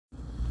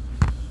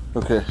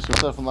Okay, so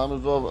start from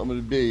Lamed Vav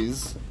Amud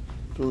Beis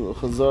to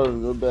Chazar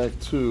and go back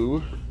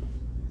to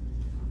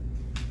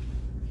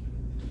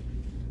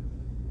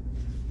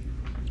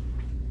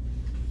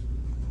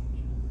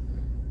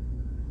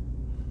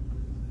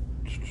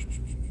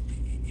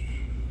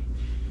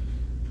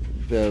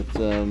about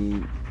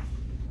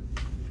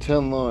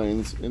 10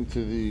 lines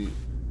into the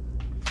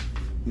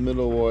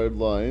middle wide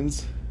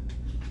lines.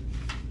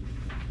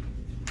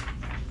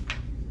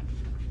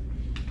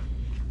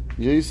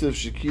 Yosef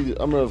Shekid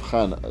Amr of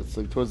Chana. It's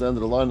like towards the end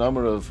of the line.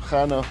 Amr of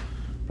Chana,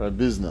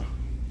 Rabizna.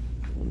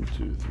 1,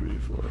 2, 3,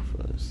 4,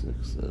 5,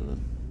 6,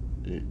 7,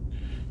 8.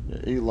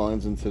 Yeah, 8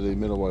 lines into the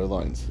middle wire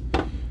lines.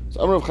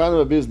 So Amr of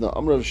Chana, Rabizna.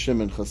 Amr of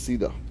Shimon,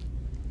 Chasida.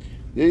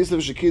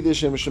 Yosef Shekid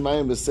Shem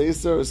Shemayim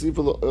B'Seiser.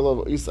 Asifel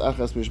Olav Is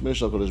Achas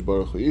Mishmesh HaKadosh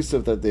Baruch Hu.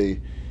 Yosef that they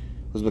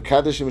was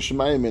Mekadesh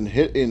Shemayim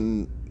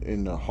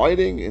in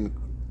hiding.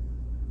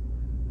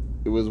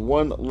 It was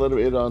one letter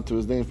added onto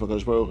his name from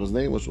HaKadosh Baruch Hu's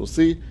name, which we'll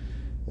see.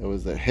 There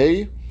was the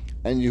Hey,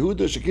 and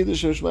Yehuda Shekida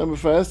Shem Shemayim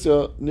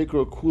B'Farasya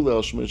Nikro Kula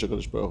El Shemay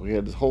HaKadosh Baruch Hu. He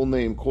had his whole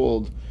name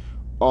called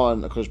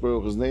on HaKadosh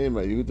Baruch Hu's name.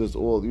 Right? Yehuda's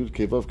all Yud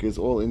Kevav is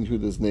all in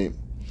Yehuda's name.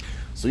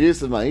 So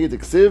Yosef Ma'id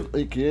Ksiv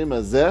Ikiyim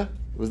Azeh. It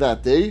was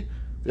that day.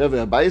 We have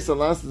a Bayis and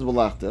last is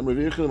Malachtem.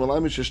 Revichim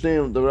Malami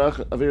Sheshneim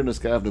Darach Avir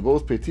Neskavne.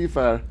 Both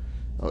Petifar,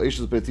 or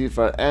Ishus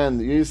Petifar, and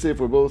Yosef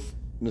were both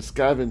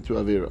Neskavin to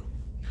Avira.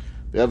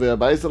 We have a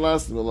Bayis and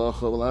last is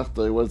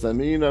Malachta. What does that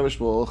mean?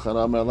 Ramishmol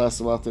Chanam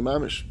last Malachta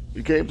Mamish.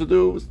 He came to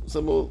do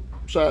simple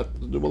shot,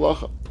 to do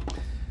malacha.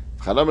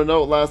 Chanam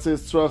no last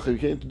is Tzrach. He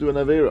came to do an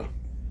Avira.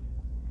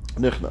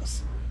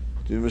 Nichnas.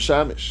 To do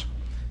Mishamish.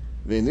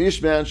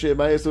 V'nish man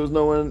she'bayis. There was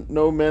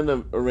no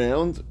men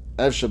around.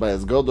 He was a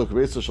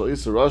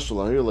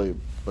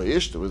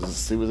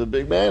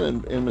big man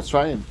in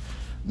Mitzrayim.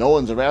 No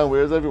one's around.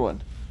 Where's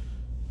everyone?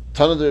 It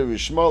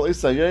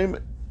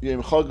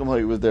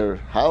was their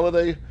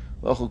holiday.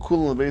 They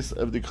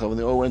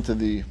all went to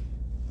the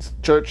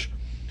church.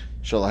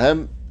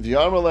 And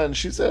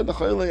she said,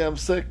 I'm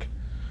sick.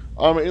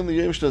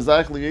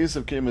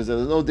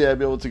 There's no day I'll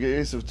be able to get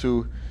Yosef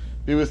to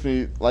be with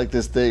me like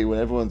this day when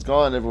everyone's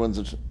gone,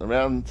 everyone's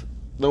around,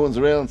 no one's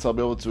around, so I'll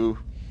be able to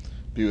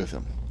be with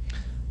him.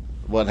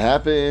 What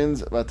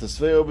happens?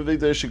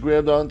 She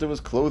grabbed onto his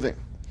clothing.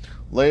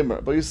 The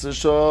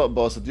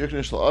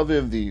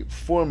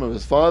form of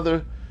his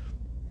father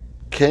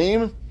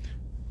came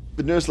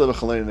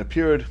and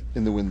appeared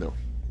in the window.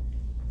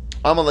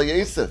 All of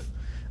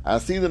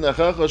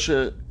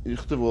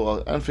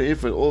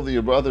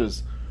your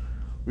brothers,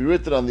 we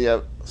written on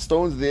the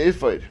stones of the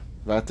ephod,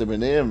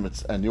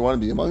 and you want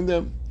to be among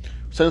them.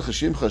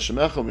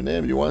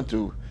 You want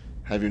to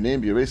have your name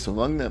be erased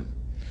among them.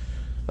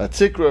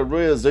 Vatikra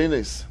Roya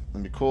Zainis,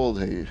 and be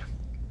called a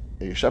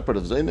shepherd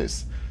of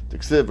Zainis.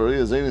 That the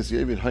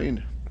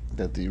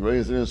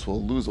Roya Zainis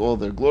will lose all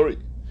their glory.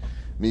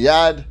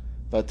 Miyad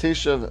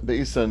Vateshav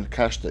Beisan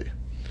Kashte.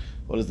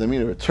 What does that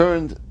mean? It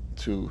returned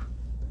to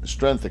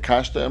strength, the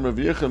Kashte. Amr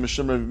V'yichem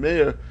Mishim Rav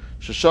Meir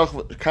Sheshach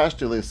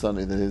Kashte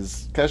Leisani. That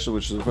his Kashte,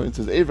 which is referring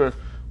to his Aver,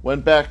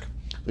 went back.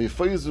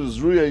 V'yifayizu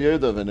Zruya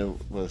Yodav, and it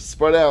was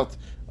spread out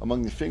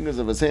among the fingers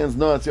of his hands.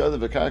 No, it's the other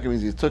Vakaka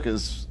means he took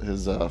his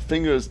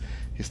fingers,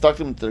 he stuck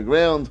them into the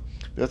ground.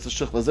 That's the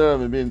Shechvazera,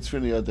 and the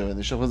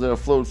Shechvazera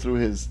flowed through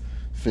his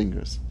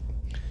fingers.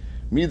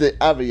 Midei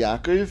Avi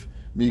Yaakov,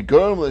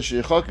 Migorm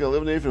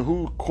LeSheichakel,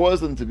 who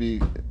caused them to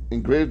be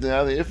engraved in the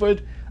Avi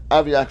Ephod?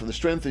 Avi Yaakov, the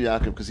strength of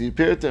Yaakov, because he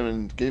appeared to him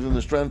and gave him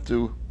the strength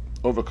to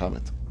overcome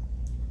it.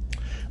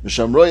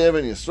 Misham Roy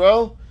Even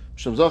Yisrael,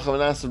 Misham Zochav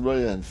and Asad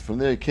Roy, and from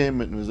there he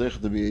came and was able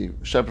to be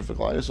a shepherd for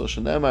Klal Yisrael.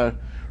 Shanamar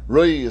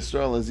Roy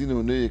Yisrael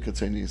Azinu Nuya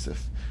Katzain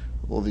Yosef.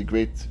 All the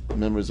great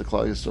members of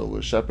Klal Yisrael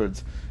were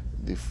shepherds,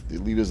 the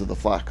leaders of the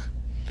flock.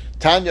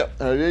 Tanya,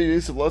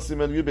 Yosef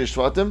Lossim and Yubei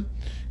Shvatim,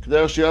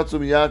 Kedar Shiatzu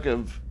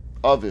Yaakov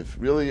Aviv.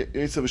 Really,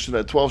 Yosef should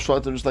have 12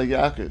 Shvatim just like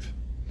Yaakov.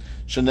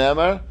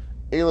 Shanamar,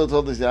 Ela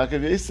told us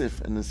Yaakov Yosef,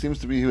 and it seems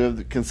to be who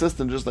have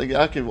consistent just like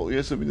Yaakov, well,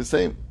 Yosef would be the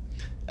same.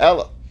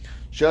 Ella,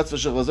 Shiatzu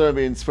Shechvazera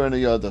being Sperna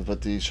Yadav,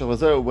 but the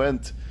Shechvazera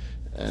went,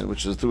 and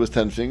which is through his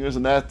 10 fingers,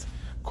 and that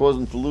caused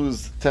him to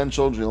lose 10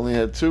 children. He only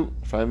had 2,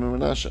 Ephraim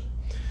and Menashe.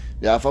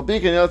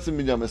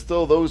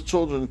 Still, those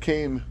children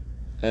came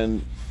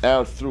and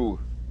out through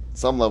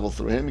some level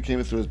through him. He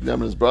came through his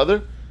Binyamin, his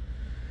brother.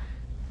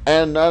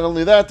 And not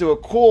only that, they were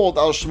called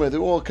Al Shemay. They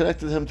all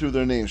connected him through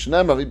their name. So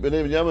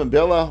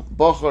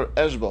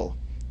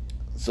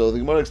the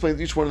Gemara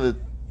explains each one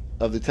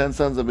of the 10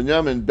 sons of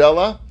Binyamin.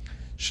 Bela,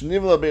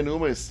 Shnivla ben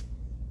Umes,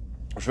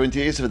 referring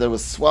to Yosef, that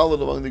was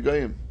swallowed among the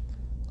Goyim,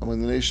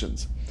 among the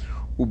nations.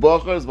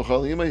 Ubachar is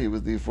Bachalima, he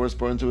was the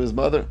firstborn to his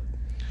mother.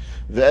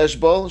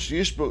 Ve'eshbal,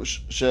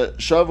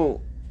 Shavu,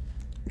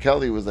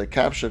 Kelly was like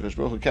captured,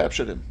 Baruch Hu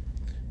captured him.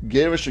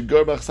 Gerish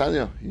Gur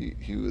Bachsanya,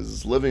 he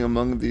was living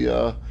among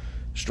the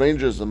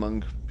strangers,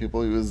 among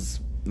people he was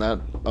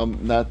not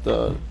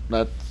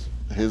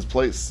his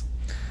place.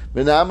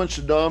 Ve'naman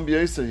Shadam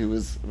B'Yosef, he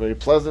was very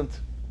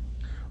pleasant.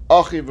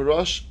 Achi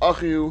V'rosh,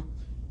 Achiu,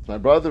 my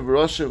brother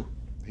V'roshu,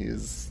 he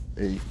is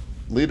a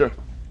leader.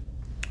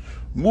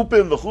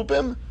 Mupim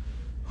v'chupim,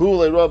 hu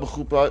le'ra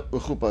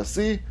b'chupa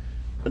si,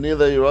 v'nei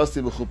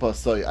le'yirasi b'chupa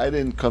soy. I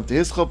didn't come to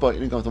his chuppah, he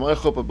didn't come to my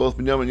chuppah. Both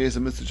Binyamin and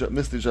Yosef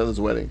missed each other's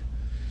wedding.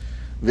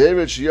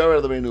 V'ered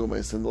shiyara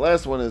l'beinumas. And the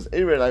last one is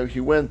Ered. He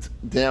went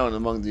down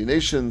among the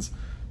nations.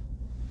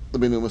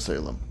 L'beinumas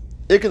Salem.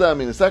 Ikadam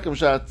in the second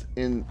shot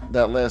in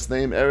that last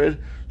name, Ered.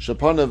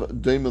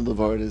 Shapanav doimel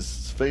levar.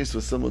 His face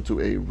was similar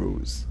to a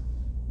rose.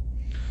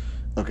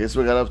 Okay, so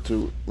we got up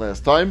to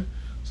last time.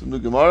 So new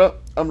Gemara.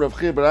 Amrav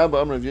Chia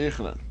Barabba Amrav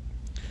Yechanan.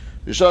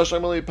 Yishar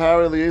Shemali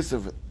Pari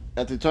LeYosef.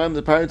 At the time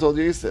the Pari told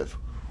Yosef,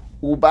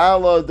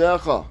 Ubala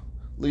Decha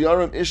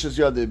Liyarim Ishas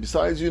Yadeh.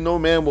 Besides you, no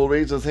man will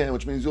raise his hand,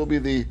 which means you'll be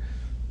the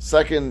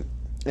second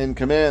in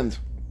command,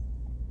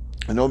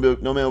 and no man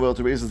will be able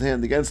to raise his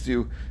hand against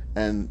you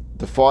and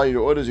defy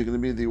your orders. You're going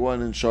to be the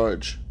one in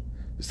charge.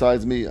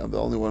 Besides me, I'm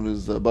the only one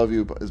who's above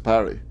you, is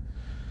Pari.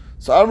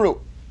 So Amru,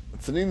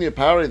 Tzanini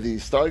Pari, the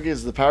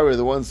stargazers of the Pari, are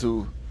the ones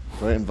who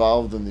were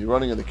involved in the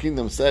running of the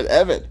kingdom, said,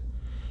 Eved,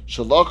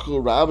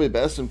 Shalachu Rabbi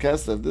Besim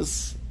Kesef,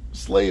 this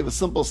slave, a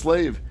simple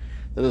slave,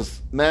 that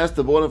his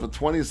master bought him for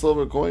 20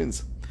 silver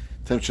coins.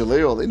 They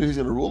knew he's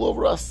going to rule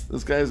over us.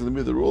 This guy is going to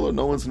be the ruler.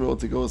 No one's going to be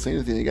able to go and say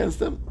anything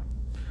against him.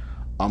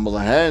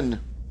 Amalahen,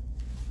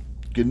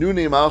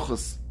 Genuni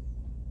Malchus,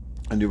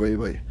 and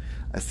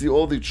I see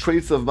all the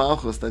traits of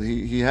Malchus that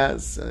he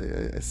has.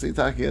 I see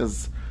Taki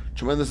has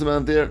tremendous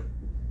amount there.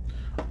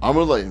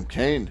 Amrlayim,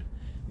 Cain,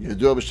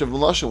 Yedu B'Shiv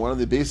L'Lashon. One of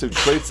the basic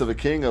traits of a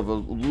king, of a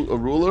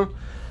ruler,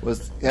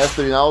 was he has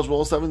to be knowledgeable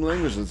all 7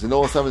 languages. Does he know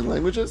all 7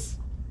 languages?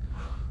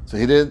 So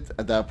he did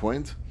at that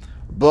point.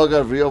 So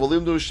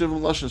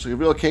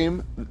Gabriel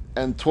came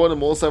and taught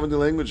him all 70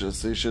 languages,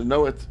 so you should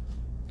know it.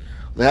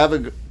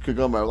 It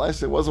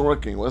wasn't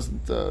working. He was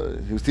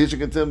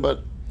teaching it to him,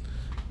 but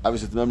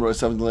obviously to memorize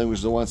 70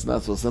 languages at once is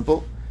not so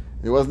simple.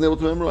 He wasn't able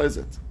to memorize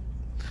it.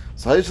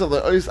 So at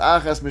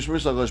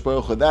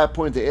that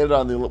point, they added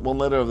on the one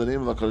letter of the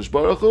name of HaKadosh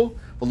Baruch Hu,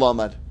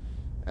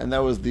 and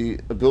that was the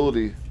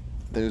ability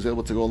that he was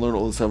able to go and learn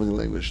all the 70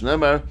 languages.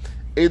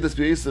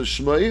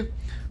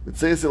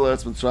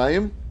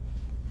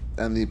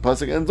 And the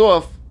pasuk ends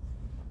off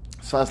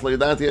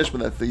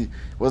that he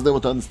wasn't able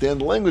to understand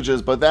the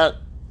languages, but that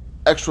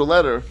extra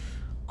letter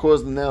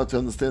caused him now to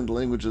understand the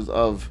languages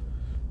of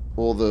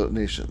all the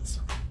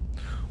nations.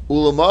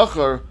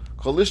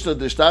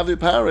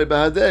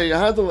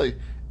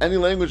 Any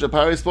language that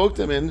Pari spoke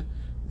to him in,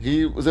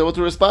 he was able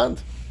to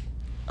respond.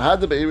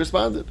 He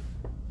responded.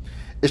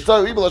 And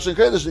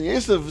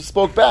Yosef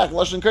spoke back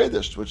Lashon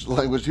Kodesh, which is the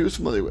language he was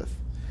familiar with.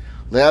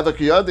 My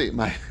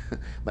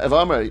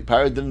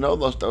Pari didn't know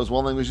that was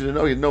one language he didn't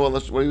know. He didn't know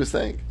what he was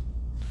saying.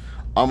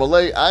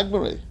 Amalei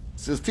Agmari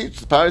says,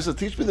 Pari says,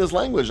 teach me this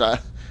language.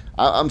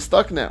 I'm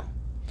stuck now.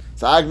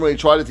 So Agmari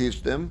tried to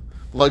teach them.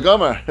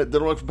 Lagamar, it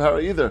didn't work for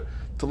Pari either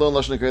to learn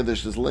Lashon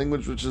Kodesh, this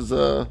language which is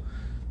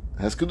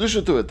has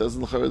kedusha to it.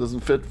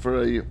 Doesn't fit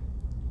for a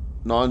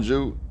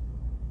non-Jew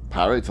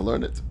Pari to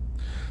learn it.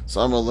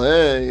 So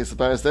Amalei, so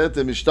Pari said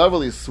to him,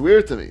 Mishtavali,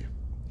 swear to me.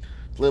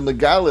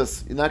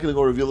 Megalis, you're not going to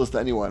go reveal this to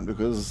anyone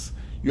because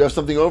you have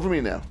something over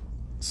me now.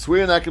 Swear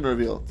you're not going to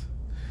reveal it.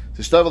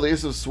 So Shtavel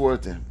Yosef swore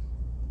to him.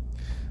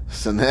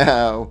 So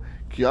now,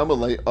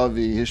 Kiyamalei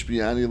Avi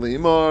Hishbiyani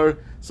Leimar.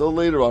 So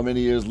later on, many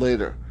years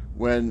later,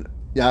 when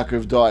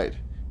Yaakov died,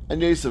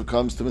 and Yosef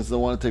comes to him and says, I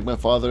want to take my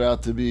father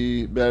out to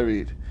be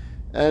buried.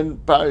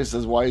 And Pari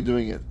says, why are you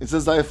doing it? He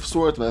says, I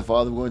swore to my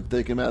father, I'm going to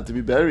take him out to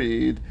be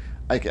buried.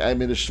 I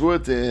made a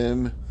shvur to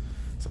him.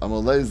 So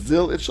Amalei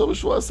Zil Itchel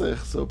B'Shvuasech.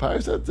 So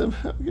Pari said to him,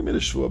 give me the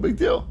shvur, big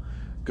deal.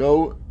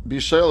 Go be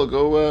shayl,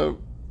 go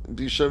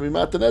be shayl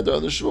mata neder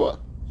on the shvur.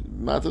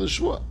 Mata the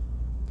shvur.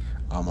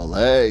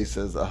 Amalei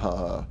says,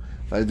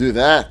 if I do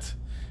that,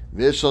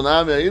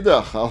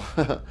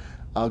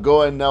 I'll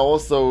go and now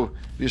also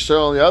be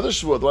shayl on the other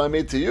shvur, the one I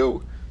made to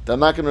you. That I'm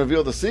not going to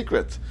reveal the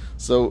secret.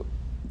 So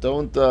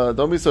don't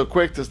be so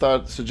quick to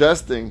start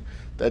suggesting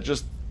that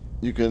just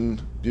you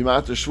can be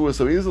mata shvur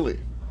so easily.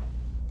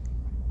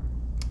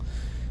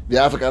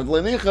 Therefore,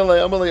 even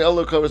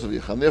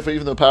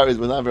though Pari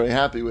was not very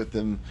happy with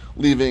him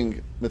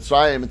leaving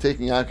Mitzrayim and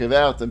taking Yaakov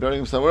out and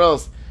burying him somewhere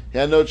else, he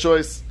had no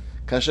choice,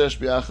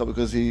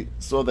 because he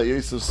saw that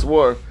Yosef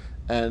swore,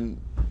 and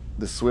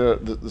the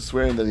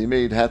swearing that he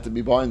made had to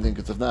be binding,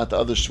 because if not, the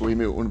other shvur he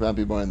made would not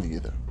be binding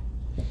either.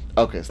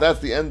 Okay, so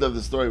that's the end of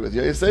the story with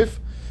Yosef,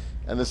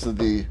 and this is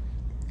the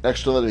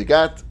extra letter he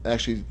got. It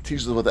actually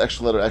teaches us what the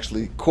extra letter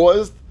actually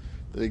caused,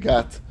 that he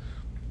got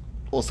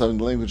all 7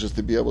 languages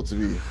to be able to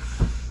be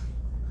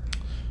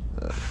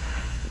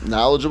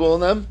knowledgeable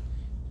in them,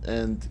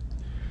 and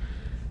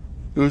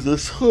it was the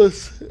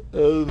source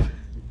of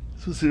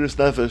serious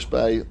nefesh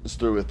by the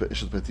story with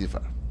Ishus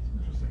Potiphar.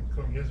 Interesting.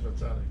 There's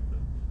a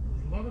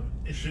lot of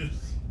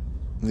issues.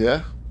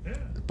 Yeah.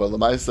 But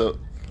Lamaisa,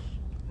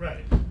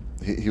 right?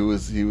 He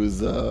was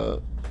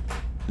the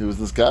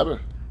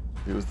scaber.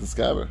 He was the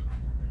scaber.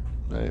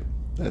 Right.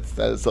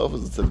 That itself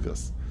is a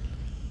tzidkus.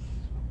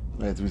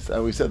 Right. We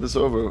said this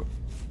over. What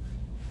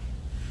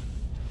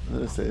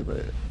did I say about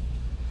it?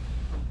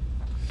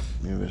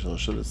 Maybe I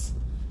should have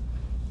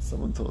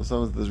Someone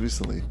said this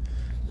recently,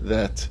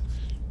 that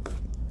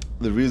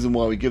the reason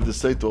why we give the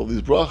Sotah all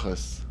these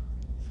brachas,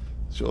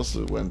 she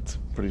also went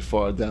pretty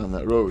far down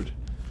that road.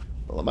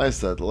 But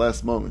Lamaisa, at the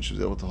last moment, she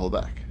was able to hold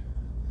back.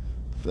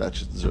 For that,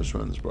 she deserves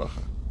tremendous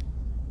bracha.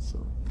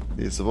 So,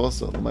 Yisrael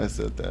also,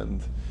 Lamaisa, at the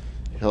end,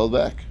 he held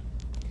back.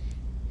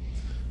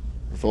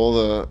 With all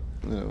the,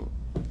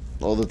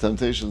 all the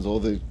temptations,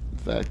 all the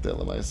fact that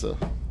Lamaisa.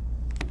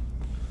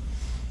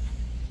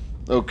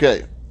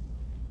 Okay.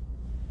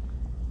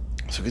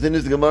 So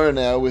continues the Gemara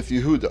now with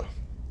Yehuda.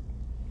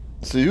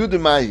 So Yehuda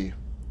Mahi,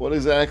 what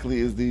exactly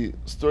is the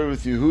story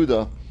with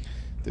Yehuda?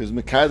 There's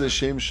Mekadesh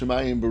Shem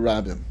Shemayim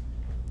Barabim.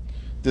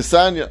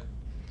 Desanya,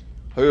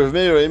 Harav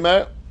Meir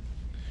Eimar,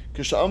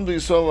 Kish'amdu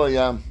Yisrael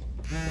Ayam,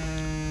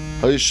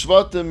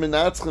 Hayishvatim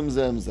Minatzchem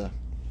Zemza.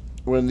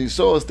 When the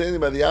Yisrael was standing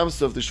by the Yam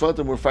Suf, the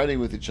Shvatim were fighting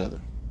with each other.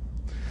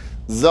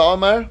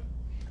 Za'amar,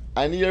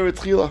 Ani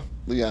Yeretchila,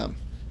 the Yam.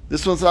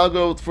 This one said, I'll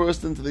go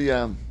first into the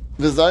Yam.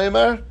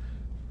 V'zayimar,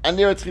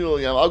 Ani Yeretchila,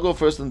 the Yam. I'll go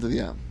first into the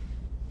Yam.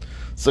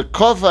 So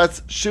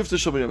Kofatz Shifta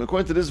Shal Binyamin.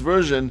 According to this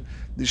version,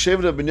 the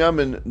Shevet of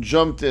Binyamin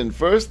jumped in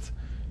first.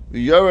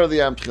 V'yara the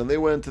Yam Tchil. They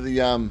went to the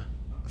Yam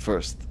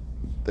first.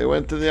 They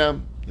went to the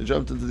Yam. They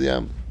jumped into the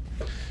Yam.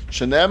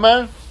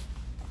 Shenemar,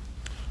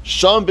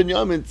 Sham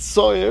Binyamin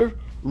Tzoyer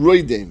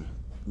Roidim.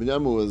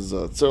 Binyamin was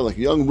like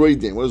a young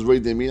Roidim. What does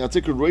Roidim mean? I'll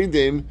take a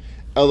Roidim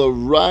Ela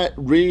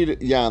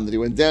Reid Yam, that he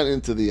went down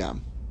into the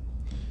Yam.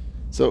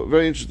 So,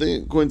 very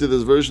interesting. According to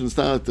this version, it's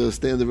not the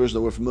standard version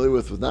that we're familiar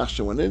with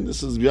Nachshon went in.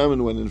 This is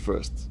Binyamin went in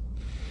first.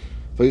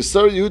 And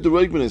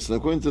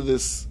according to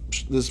this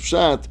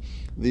pshat,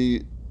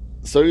 the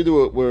Sarah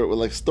were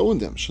like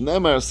stoned him.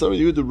 Shnamar Sarah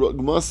Yehuda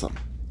Gmasam.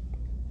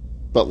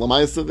 But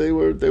Lamaisa, they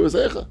were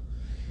Zecha.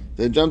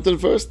 They jumped in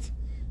first.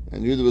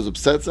 And Yehuda was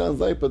upset, sounds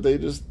like, but they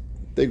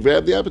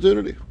grabbed the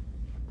opportunity.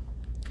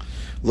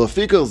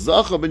 Because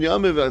of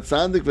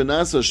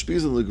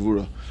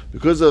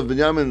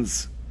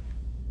Binyamin's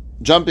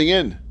jumping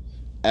in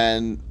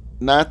and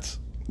not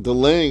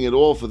delaying at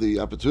all for the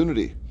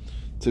opportunity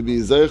to be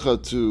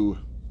Zecha to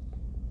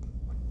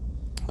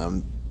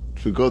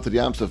go to the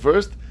Yamsa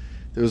first,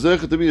 there was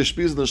Zecha to be a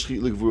Shpiz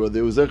L'Gvura.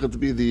 There was Zecha to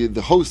be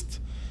the host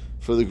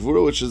for the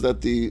Gvura, which is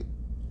that the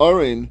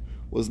Arin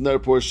was their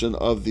portion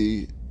of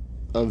the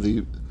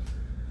Beis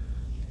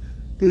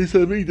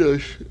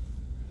HaMikdash.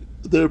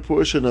 Their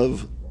portion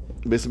of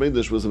Beis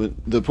HaMikdash was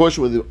the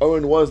portion where the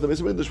Aron was. The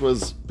Beis HaMikdash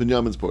was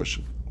Binyamin's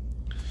portion.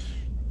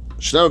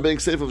 Shnei being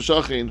Kseifa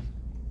v'Shachin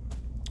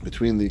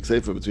between the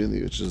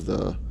which is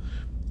the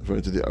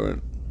referring to the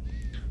Aron.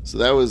 So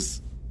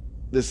this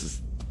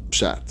is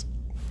Pshat.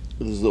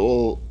 This is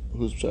all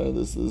who's Pshat.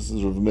 This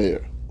is Rav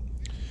Meir.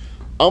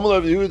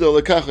 Amar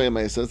Yehuda lekach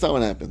Hamasechta. That's not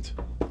what happened.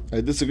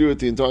 I disagree with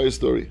the entire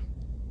story.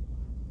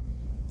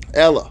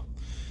 Ella.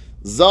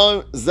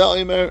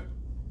 Zaimer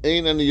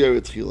ein ani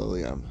yeretchila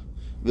liyam.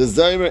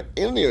 V'zaimer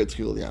ein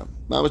yeretchila liyam.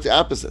 Not much the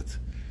opposite.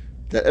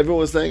 That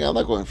everyone was saying, I'm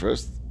not going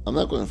first. I'm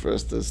not going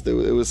first. They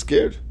were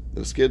scared.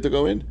 They were scared to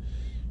go in.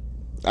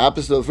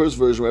 Opposite of the first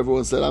version, where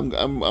everyone said, I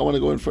want to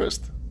go in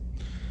first.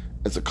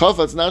 It's a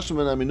kofatz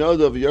nachshman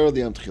aminoda of yer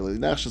liyam tchila.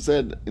 Nachshman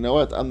said, you know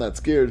what? I'm not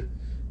scared.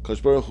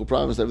 Kosh Baruch Hu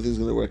promised everything's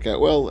going to work out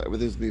well.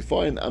 Everything's going to be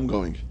fine. I'm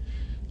going.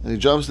 And he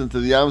jumps into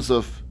the Yam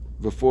Suf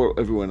before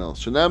everyone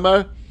else.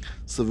 Shenamar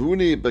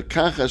Savuni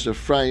bekachash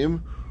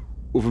Ephraim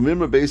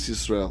uv'mimra beis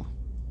Yisrael.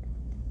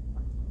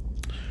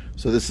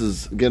 So this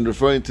is again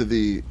referring to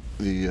the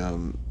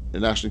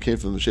action came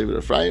from the Shevet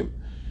Ephraim,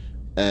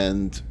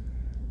 and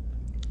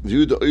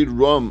Yehuda oid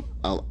rom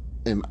al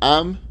im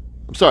am.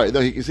 I'm sorry,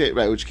 no, he can say it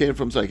right, which came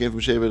from Shevet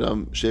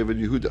Yehuda. Shevet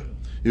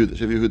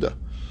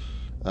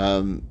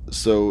Yehuda.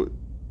 So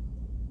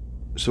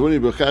when he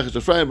bekachash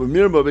Ephraim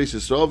uv'mimra beis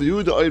Yisrael,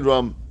 Yehuda oid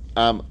rom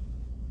am.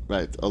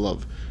 Right, I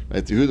love.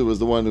 Right, Yehuda was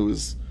the one who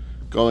was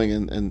going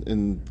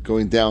and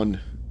going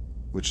down,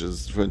 which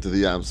is referring to the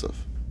Yam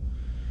Suf.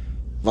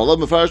 Valad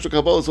Mefarish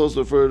Kabbalah is also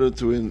referred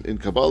to in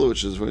Kabbalah,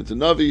 which is referring to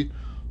Navi.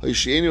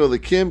 Haishienu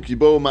Alekim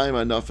Kibo Mayim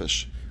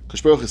Nafesh.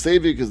 Kashbaruch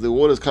Sevi, because the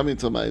water is coming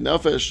to my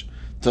Nafesh.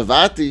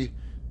 Tavati,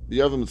 the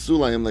Yavam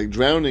Tzula, I am like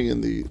drowning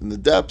in the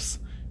depths.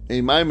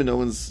 Ein Mayim, no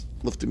one's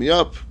lifting me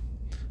up.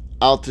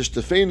 Al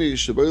Tishtafeni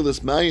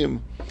Shaboilis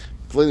Mayim.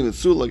 Flaining with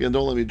Tzula, again,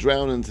 don't let me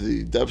drown into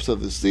the depths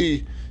of the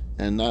sea,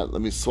 and not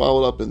let me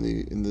swallow it up in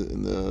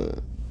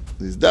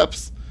these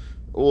depths.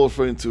 All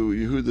referring to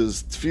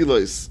Yehuda's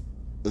tefillos,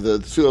 the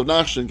tefillah of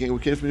Nachshon came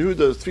from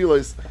Yehuda's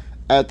tefillos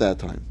at that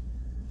time.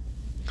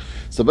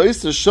 So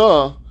Beis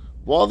Shah,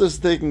 while this is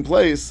taking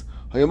place,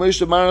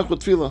 Moshe Marach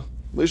with tefillah.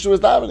 Moshe was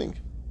davening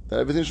that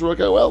everything should work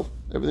out well,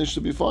 everything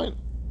should be fine.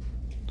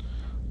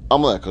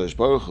 Amalek Kadosh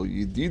Baruch Hu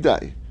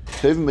Yididai,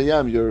 Tevim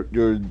Mayam,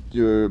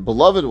 your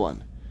beloved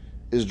one,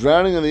 is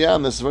drowning in the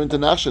Yam. This is referring to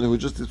Nachshon, who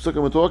just took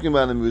him and talking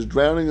about him. He was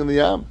drowning in the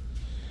Yam.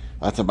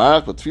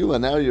 Atabarak with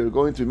tefillah. Now you're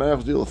going to be married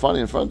with tefillah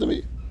in front of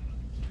me.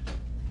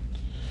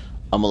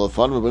 I'm a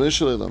lafan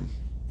v'benishalilam.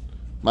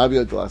 Maybe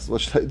at last, what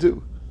should I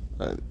do?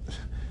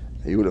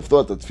 You would have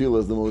thought that tefillah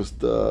is the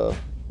most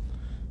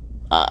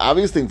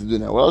obvious thing to do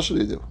now. What else should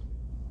you do?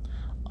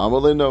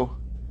 Amalei no.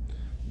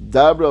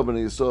 Dabra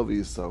b'nei Yisrael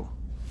v'Yisrael.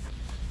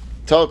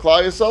 Tell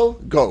Klal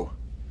Yisrael, go,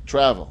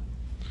 travel.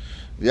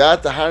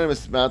 V'yat harim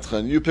es matcha,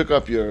 and you pick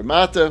up your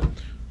mata,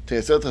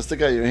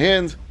 stick out your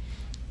hand,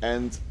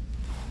 and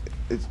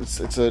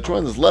it's a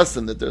tremendous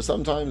lesson that there's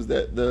sometimes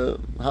that the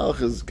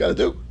halach is gotta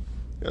do.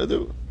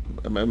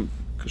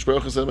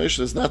 Kishbaruch said,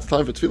 it's not the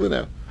time for tefillah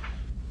now.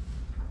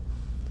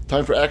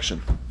 Time for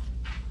action.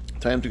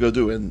 Time to go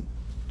do. And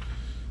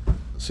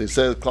so he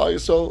said, Klal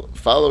Yisrael,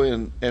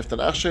 following after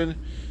Nachshon,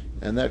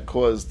 and that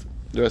caused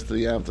the rest of the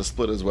Yam to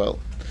split as well.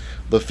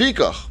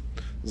 Lefikach,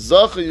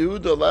 Zacha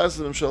Yehuda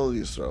lasted Mshal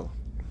Yisrael.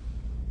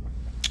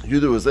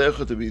 Yehuda was there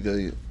to be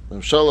the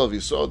Mshal of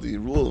Yisrael, the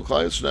rule of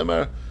Klal Yisrael.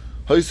 Shneimar,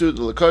 Haisud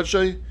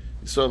Lekachay,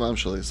 Yisrael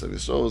Mamshal Yisav.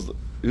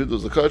 Yehuda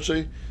was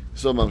Lekachay,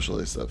 Yisrael Mamshal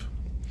Yisav.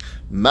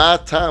 Ma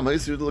Tam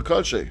Haisud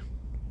Lekachay.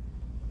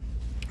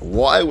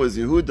 Why was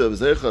Yehuda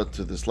Zecha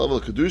to this level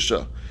of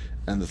Kedusha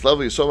and this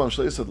level of Yisrael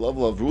Mamshal Yisav, the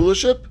level of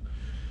rulership?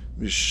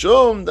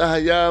 Mishom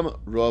Dahayam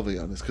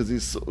Raviyan. It's because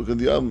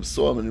the Yam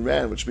saw him and he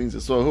ran, which means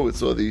it saw who? It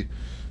saw the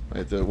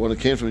one that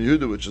came from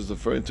Yehuda, which is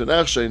referring to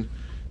Nachshon,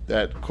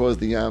 that caused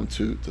the Yam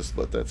to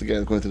split. That's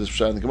again according to this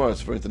Pshat in the Gemara,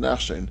 it's referring to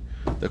Nachshon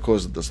that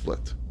caused it to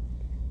split.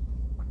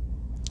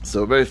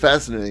 So very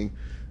fascinating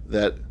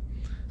that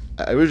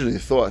I originally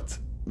thought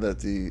that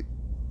the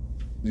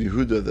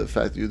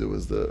fact Yehuda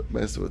was the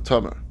master of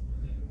Tamar.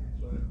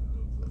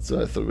 That's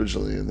what I thought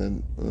originally, and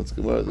then let's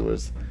go more.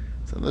 So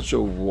I'm not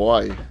sure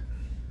why.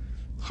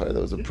 That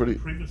was a pretty. Did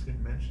you previously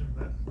mention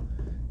that?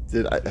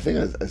 Did I think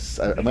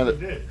I might have.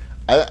 Did.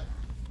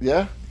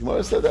 Yeah, you might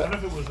have said that. I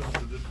don't know if it was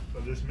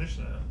under this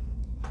Mishnah,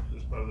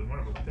 this part of the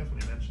Gemara, but we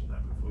definitely mentioned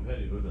that before. We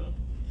mentioned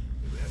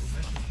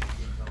it.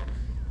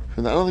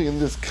 And I don't think in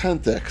this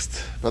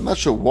context, but I'm not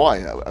sure why.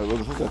 I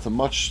would think that's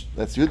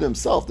that's Yehuda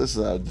himself. This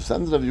is a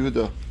descendant of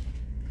Yehuda.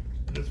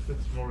 This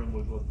fits more in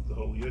with what the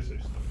whole Yosef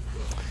stuff as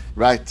well.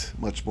 Right,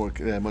 much more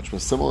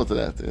similar to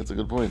that. That's a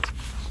good point.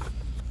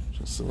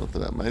 Just similar to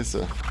that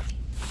Maisa.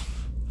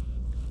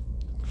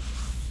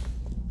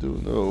 Do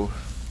know.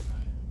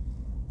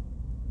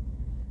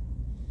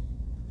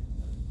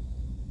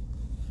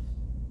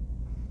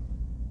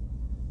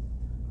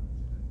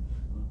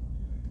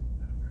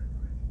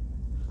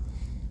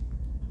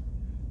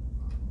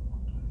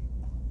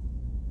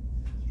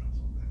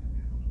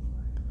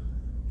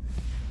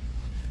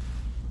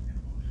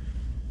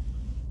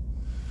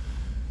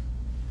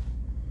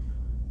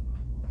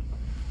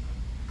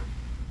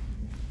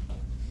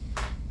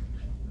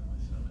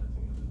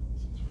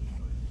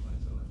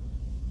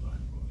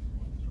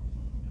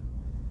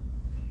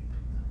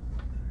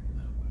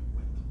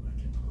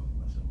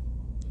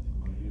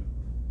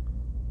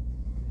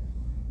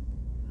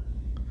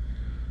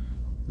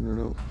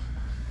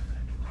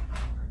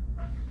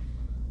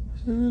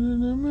 I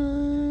don't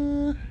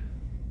know.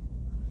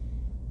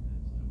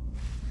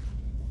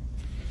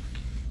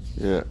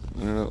 Yeah, I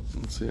don't know.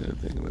 Let's see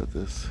anything about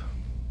this.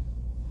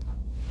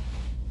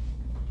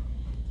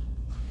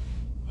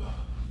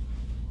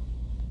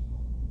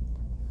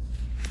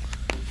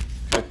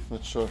 Okay,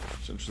 not sure.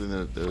 It's interesting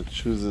that it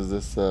chooses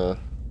this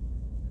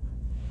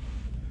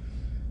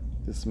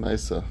this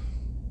Maisa.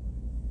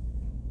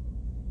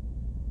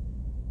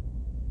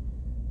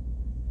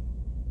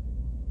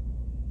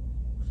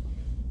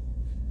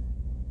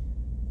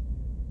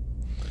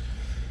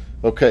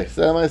 Okay, so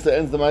that Maisa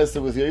ends the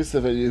Maisa with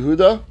Yosef and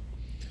Yehuda.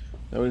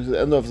 Now we're to the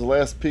end of the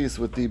last piece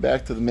with the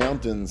back to the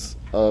mountains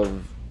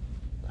of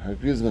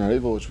Hargrizim and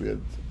Haribo, which we had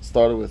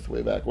started with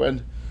way back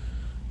when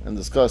and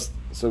discussed.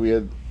 So we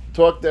had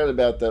talked then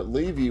about that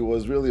Levi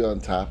was really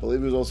on top, but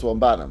Levi was also on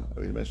bottom.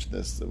 We mentioned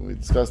this and we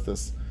discussed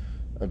this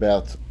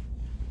about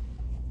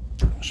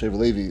Sheva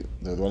Levi,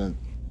 the one in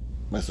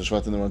Master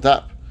Shvatim, they were on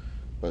top,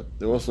 but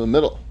they were also in the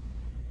middle.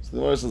 So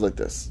the verse is like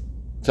this: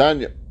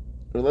 Tanya.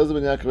 You can't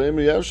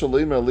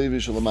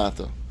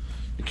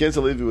say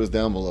Levi was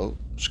down below.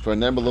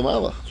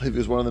 Levi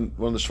was one of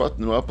the Shvatim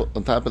who were up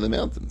on top of the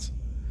mountains.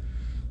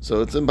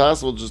 So it's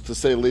impossible just to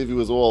say Levi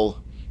was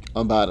all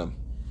on bottom,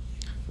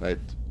 right,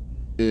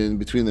 in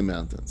between the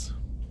mountains.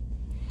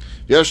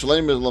 To say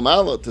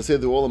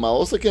they were all Lamala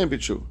also can't be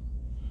true.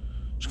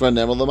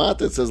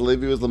 It says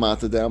Levi was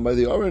Lamata down by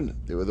the Oren.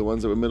 They were the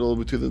ones that were middle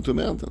between the two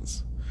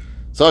mountains.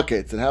 So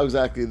okay, then how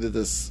exactly did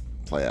this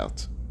play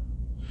out?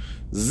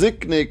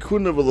 Zikne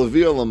kuna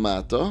v'levia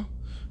lamata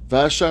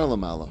v'ashar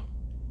lamala.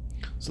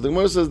 So the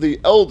Gemara says the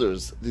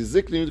elders, the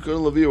Zikne kuna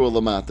v'levia were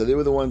lamata. They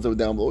were the ones that were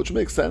down below, which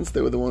makes sense.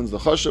 They were the ones, the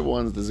chashav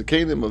ones, the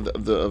zikanim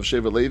of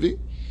Sheva Levi.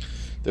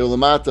 They were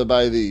lamata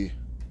by the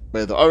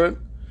Aron,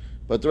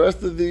 but the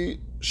rest of the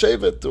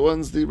shevet, the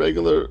ones, the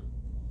regular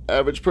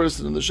average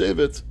person in the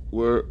shevet,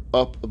 were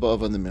up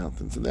above on the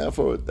mountains, and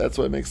therefore that's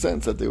why it makes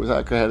sense that they would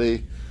had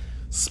a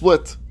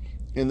split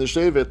in the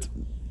shevet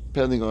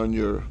depending on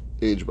your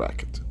age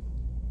bracket.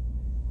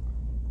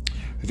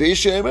 He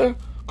says no,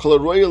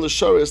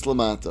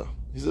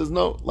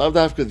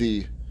 lavdafka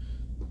the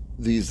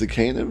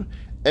zikanim,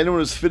 anyone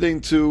who's fitting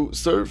to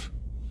serve,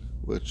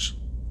 which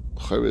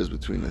is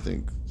between I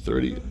think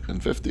 30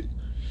 and 50.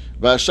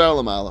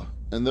 V'ashar lamala,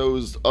 and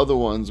those other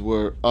ones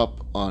were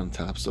up on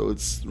top. So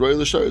it's roy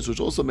l'sharis, which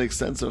also makes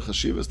sense in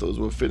chashivas. Those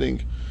who were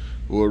fitting,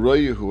 who were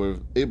roy, who were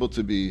able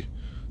to be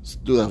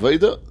do the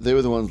avodah, they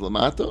were the ones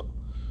lamata.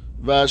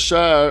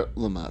 V'ashar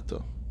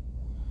lamata.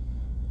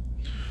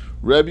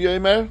 Rabbi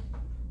Yomer,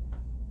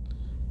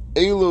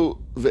 elu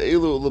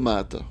ve'elu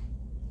lamata.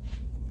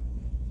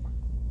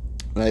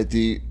 Right,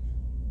 the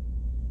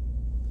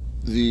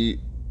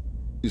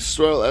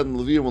Yisrael and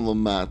Levim were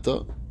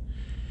lamata.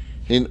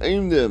 In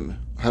Eimdim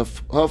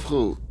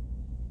hafchu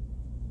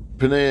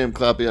pneim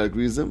klapi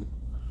hagrizim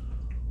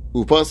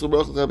u'pasru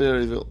bracha klapi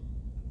harivil.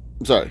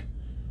 I'm sorry.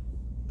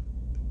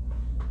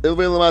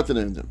 Elvei lamata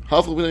Eimdim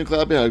hafchu pneim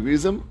klapi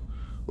hagrizim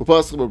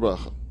u'pasru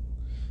bracha.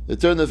 They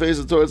turned their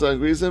faces towards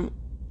hagrizim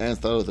and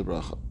started with the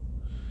bracha.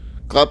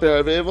 Klapi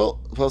harivil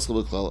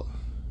pasru b'klala.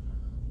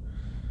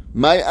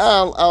 My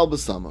al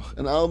b'samach,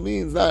 and al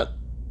means not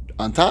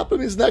on top, it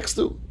means next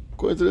to.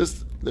 According to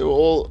this, they were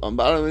all on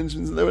bottom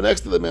mountains and they were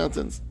next to the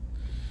mountains.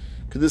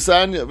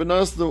 Kedisanya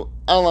v'nosnu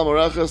al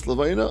amarachas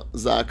lavaina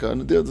zaka,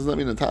 and the does not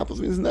mean on top, it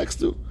means next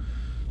to.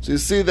 So you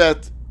see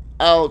that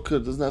al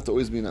doesn't have to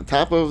always mean on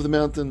top of the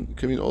mountain, it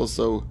can mean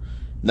also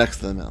next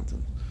to the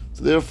mountain.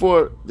 So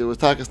therefore, there was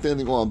Taka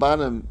standing all on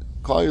bottom,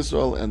 Klal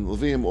Yisrael and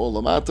Levim all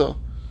lamata,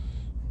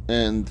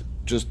 and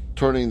just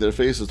turning their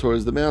faces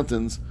towards the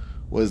mountains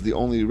was the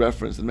only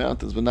reference in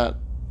mountains, but not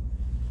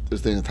they're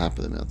staying on top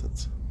of the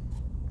mountains.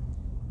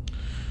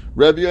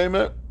 Rabbi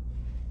Yomer,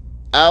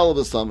 al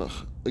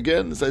b'samach.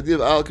 Again, this idea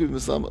of al kibim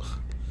b'samach.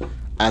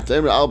 At the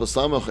al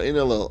b'samach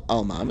einel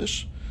al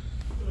mamish.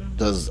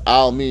 Does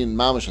al mean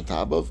mamish on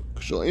top of?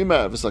 K'shol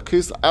imer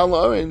v'sakis al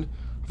arin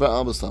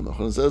v'al b'samach.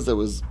 When it says that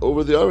was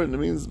over the arin, it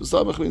means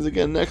b'samach means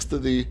again next to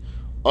the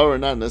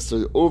arin, not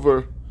necessarily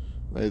over.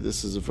 Right?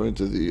 This is referring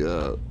to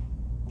the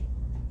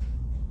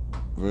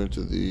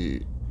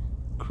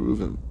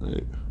Kruvim,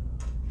 right?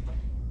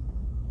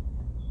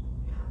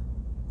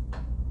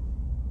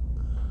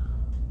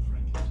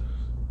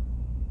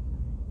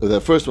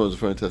 That first one was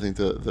referring to, I think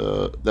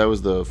that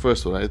was the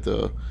first one, right?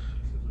 The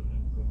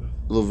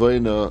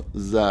Levaina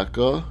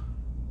Zaka.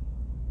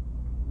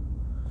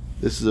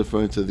 This is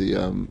referring to the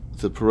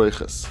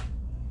Parechas.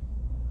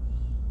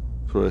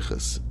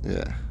 Parechas,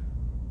 yeah.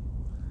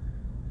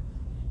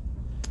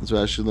 That's why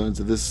Rashi learns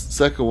that this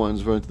second one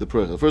is referring to the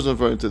Parechas. The first one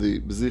referring to the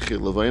Bezichi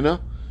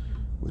Levaina,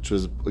 which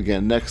was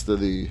again next to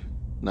the,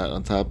 not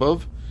on top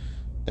of,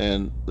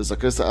 and the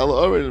Sakesa Al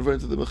Oren referring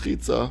to the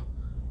Mechitza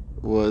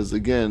was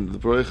again the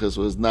Parechas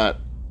was not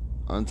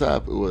on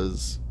top; it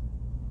was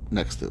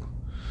next to.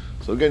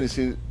 So again, you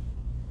see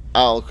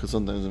Al could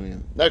sometimes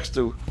mean next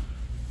to,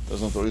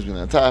 doesn't have to always mean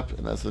on top,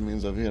 and that's what it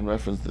means over here in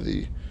reference to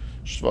the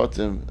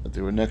Shvatim that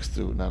they were next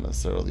to, not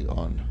necessarily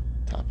on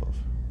top of.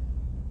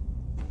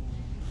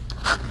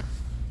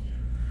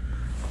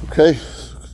 Okay.